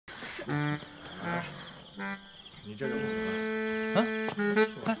你这人不行啊！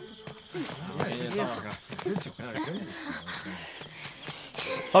啊，哎，大老师，这酒量真不行。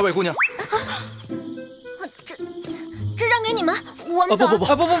二位姑娘，这让给你们，我们走。不，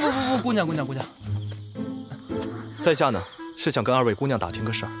姑娘，在下呢是想跟二位姑娘打听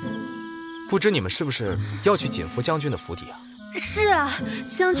个事儿，不知你们是不是要去锦福将军的府邸啊？是啊，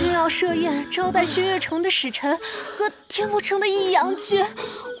将军要设宴招待轩月城的使臣和天目城的一阳君，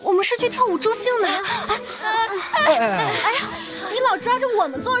我们是去跳舞助兴的。哎，你老抓着我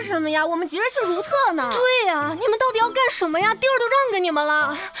们做什么呀？我们急着去如厕呢。对呀，你们到底要干什么呀？地儿都让给你们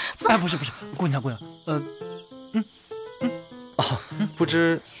了。哎，不是，姑娘，不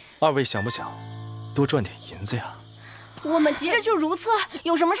知二位想不想多赚点银子呀？我们急着去如厕，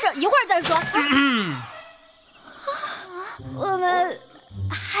有什么事一会儿再说。我们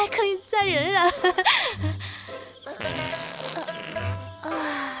还可以再忍忍。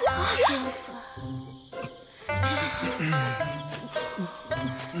舒服。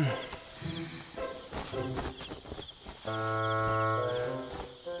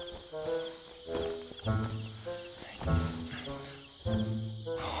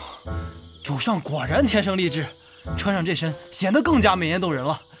主上果然天生丽质，穿上这身显得更加美艳动人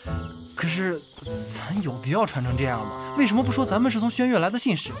了。可是咱有必要穿成这样吗？为什么不说咱们是从轩辕来的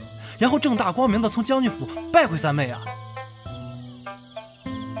信使，然后正大光明的从将军府拜会三妹啊？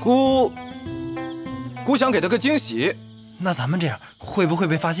姑想给他个惊喜。那咱们这样会不会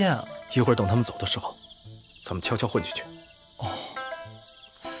被发现啊？一会儿等他们走的时候，咱们悄悄混进去。哦，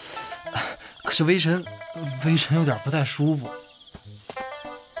可是微臣有点不太舒服。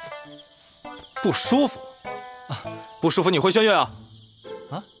不舒服啊？不舒服你回轩辕啊？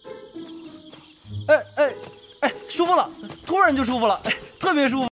啊？哎，舒服了，突然就舒服了，特别舒服。